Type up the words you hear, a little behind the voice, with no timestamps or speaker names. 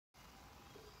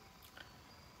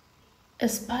A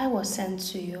spy was sent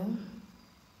to you,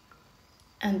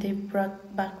 and they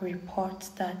brought back reports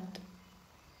that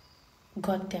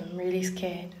got them really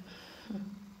scared.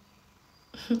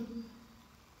 You're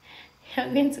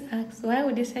going to ask, why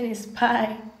would they send a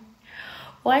spy?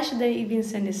 Why should they even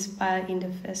send a spy in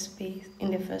the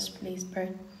first place? But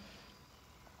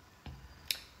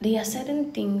there are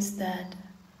certain things that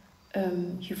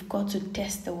you've got to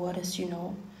test the waters,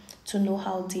 to know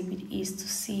how deep it is, to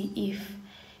see if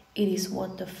it is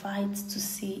worth the fight, to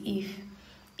see if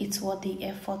it's worth the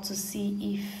effort, to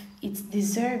see if it's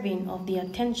deserving of the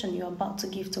attention you're about to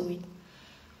give to it.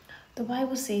 The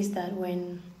Bible says that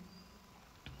when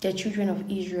the children of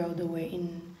Israel, they were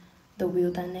in the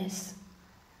wilderness,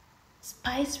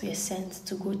 spies were sent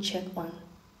to go check on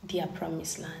their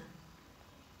promised land,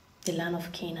 the land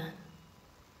of Canaan,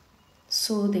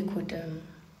 so they could,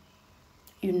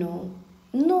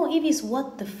 know if it's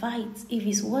worth the fight, if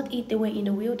it's worth it. They were in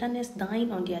the wilderness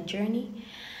dying on their journey,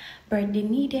 but they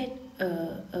needed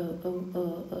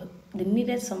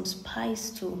some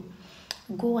spies to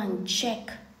go and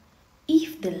check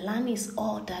if the land is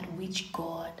all that which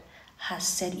God has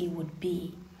said it would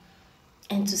be,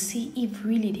 and to see if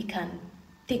really they can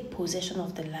take possession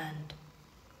of the land.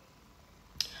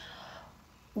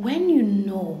 When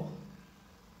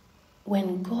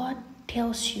God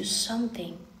tells you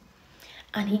something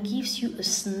and he gives you a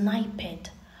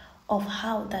snippet of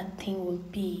how that thing will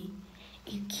be,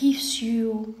 it gives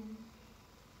you...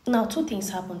 Now, two things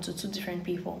happen to two different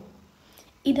people.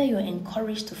 Either you're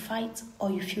encouraged to fight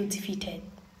or you feel defeated.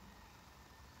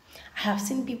 I have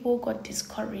seen people got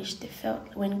discouraged. They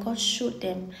felt when God showed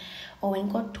them or when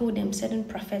God told them certain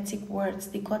prophetic words,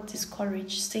 they got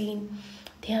discouraged, saying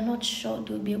they are not sure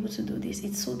they'll be able to do this.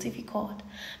 It's so difficult.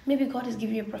 Maybe God is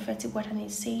giving you a prophetic word and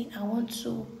he's saying, I want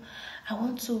to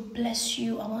bless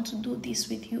you. I want to do this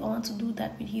with you. I want to do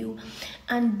that with you.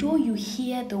 And though you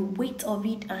hear the weight of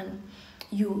it and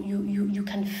you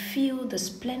can feel the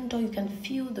splendor, you can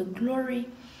feel the glory,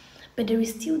 but there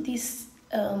is still this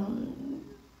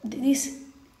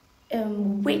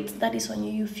weight that is on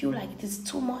you. You feel like it is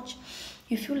too much.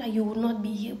 You feel like you will not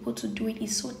be able to do it.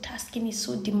 It's so tasking, it's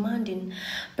so demanding.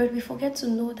 But we forget to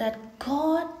know that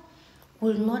God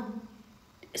will not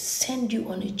send you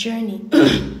on a journey.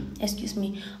 Excuse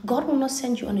me. God will not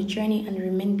send you on a journey and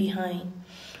remain behind.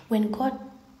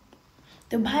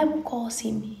 The Bible calls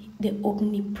him the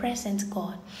omnipresent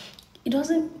God.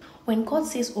 When God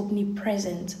says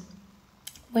omnipresent,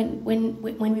 when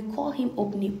we call him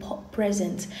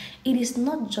omnipresent, it is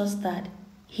not just that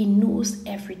he knows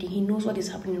everything, he knows what is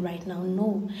happening right now.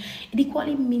 No, it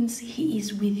equally means he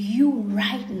is with you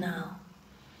right now.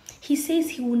 He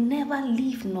says he will never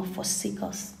leave nor forsake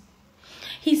us.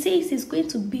 He says he's going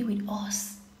to be with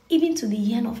us even to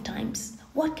the end of times.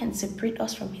 What can separate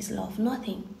us from his love?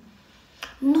 Nothing.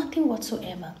 Nothing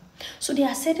whatsoever. So there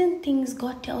are certain things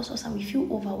God tells us and we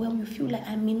feel overwhelmed. We feel like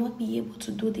I may not be able to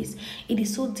do this. It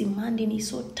is so demanding. It's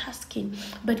so tasking.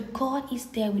 But God is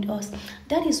there with us.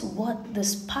 That is what the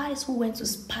spies who went to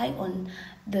spy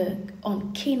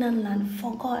on Canaan land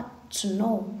forgot to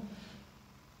know.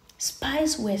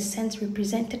 Spies were sent,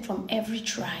 represented from every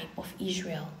tribe of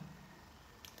Israel.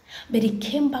 But it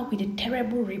came back with a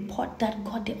terrible report that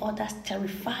got the others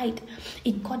terrified.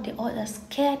 It got the others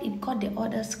scared. It got the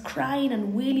others crying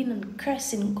and wailing and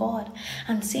cursing God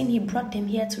and saying he brought them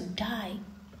here to die.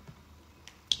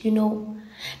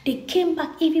 They came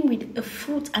back even with a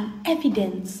fruit and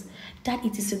evidence that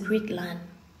it is a great land.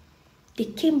 They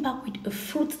came back with a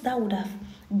fruit that would have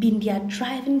been their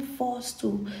driving force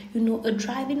to, a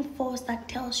driving force that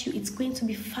tells you it's going to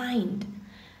be fine.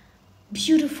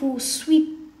 Beautiful,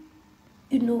 sweet,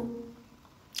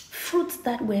 fruits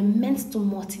that were meant to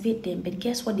motivate them. But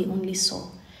guess what they only saw?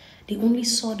 They only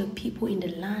saw the people in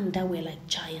the land that were like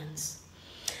giants.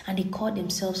 And they called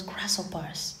themselves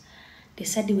grasshoppers. They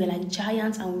said they were like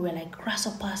giants and we were like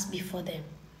grasshoppers before them.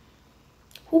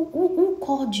 Who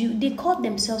called you? They called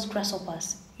themselves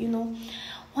grasshoppers.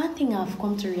 One thing I've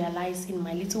come to realize in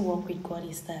my little walk with God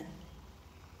is that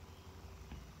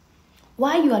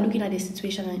while you are looking at the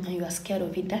situation and you are scared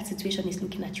of it, that situation is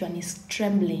looking at you and is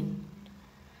trembling.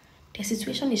 The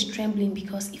situation is trembling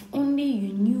because if only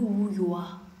you knew who you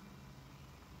are,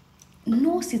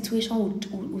 no situation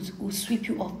would sweep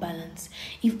you off balance.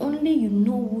 If only you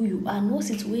know who you are, no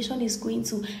situation is going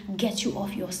to get you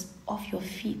off your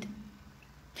feet.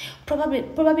 Probably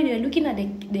they are looking at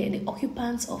the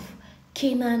occupants of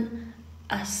Canaan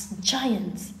as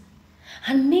giants.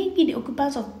 And maybe the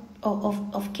occupants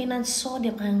of Canaan saw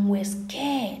them and were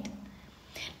scared.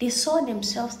 They saw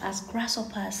themselves as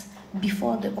grasshoppers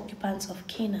before the occupants of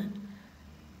Canaan.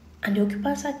 And the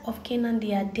occupants of Canaan,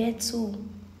 they are there too,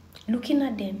 looking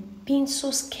at them, being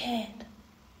so scared.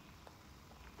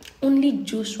 Only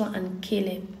Joshua and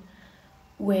Caleb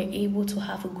were able to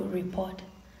have a good report.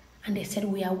 And they said,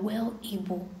 we are well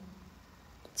able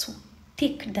to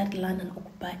take that land and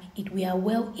occupy it. We are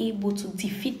well able to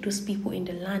defeat those people in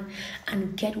the land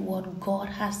and get what God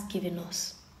has given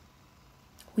us.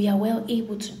 We are well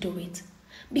able to do it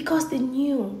because they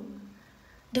knew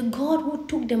the God who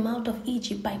took them out of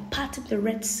Egypt by parting the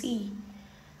Red Sea,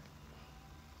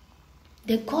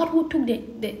 the God who took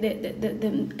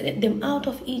them out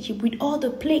of Egypt with all the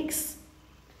plagues.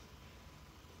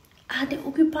 Are the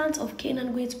occupants of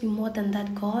Canaan going to be more than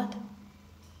that God?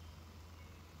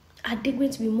 Are they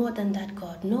going to be more than that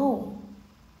God? No.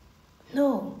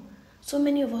 No. So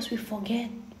many of us, we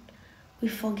forget. We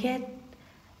forget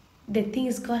the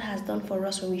things God has done for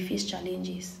us when we face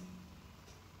challenges.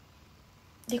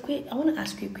 I want to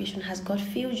ask you a question. Has God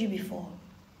failed you before?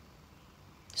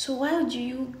 So why do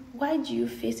you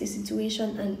face a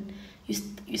situation and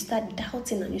you start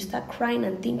doubting and you start crying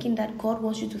and thinking that God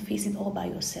wants you to face it all by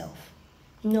yourself?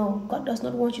 No, God does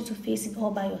not want you to face it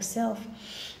all by yourself.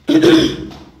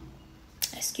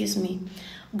 Excuse me.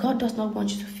 God does not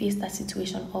want you to face that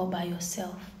situation all by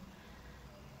yourself.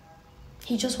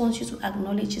 He just wants you to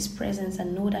acknowledge His presence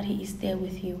and know that He is there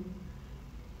with you.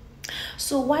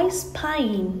 So why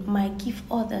spying might give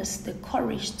others the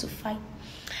courage to fight?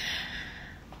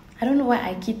 I don't know why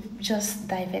I keep just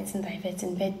diverting,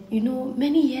 but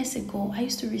many years ago, I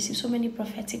used to receive so many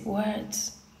prophetic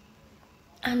words.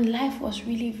 And life was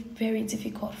really very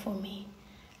difficult for me.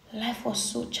 Life was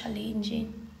so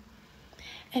challenging.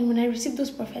 And when I receive those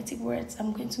prophetic words,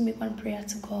 I'm going to make one prayer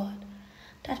to God.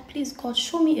 That please, God,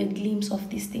 show me a glimpse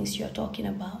of these things you're talking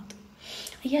about.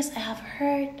 Yes, I have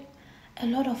heard a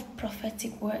lot of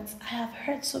prophetic words. I have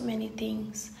heard so many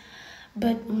things.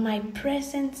 But my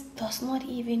presence does not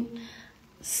even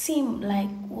seem like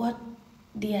what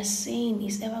they are saying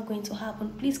is ever going to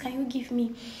happen. Please, can you give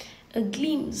me a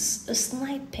glimpse, a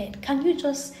snippet? Can you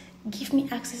just give me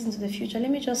access into the future?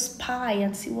 Let me just spy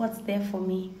and see what's there for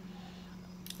me.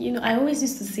 I always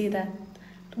used to say that,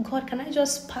 God, can I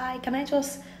just spy? Can I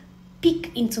just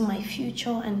peek into my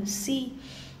future and see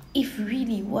if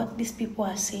really what these people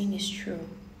are saying is true?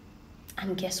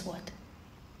 And guess what?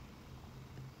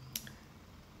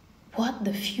 What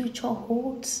the future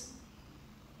holds,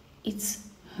 it's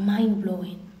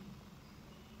mind-blowing.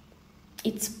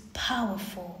 It's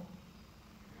powerful.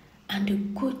 And the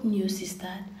good news is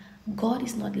that God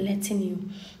is not letting you,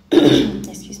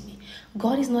 excuse me,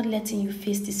 God is not letting you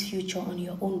face this future on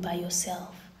your own by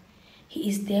yourself. He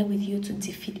is there with you to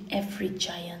defeat every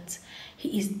giant.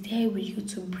 He is there with you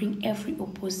to bring every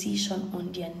opposition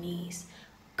on their knees.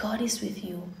 God is with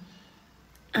you.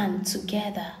 And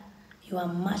together, you are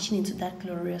marching into that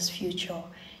glorious future.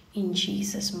 In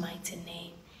Jesus' mighty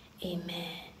name,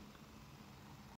 amen.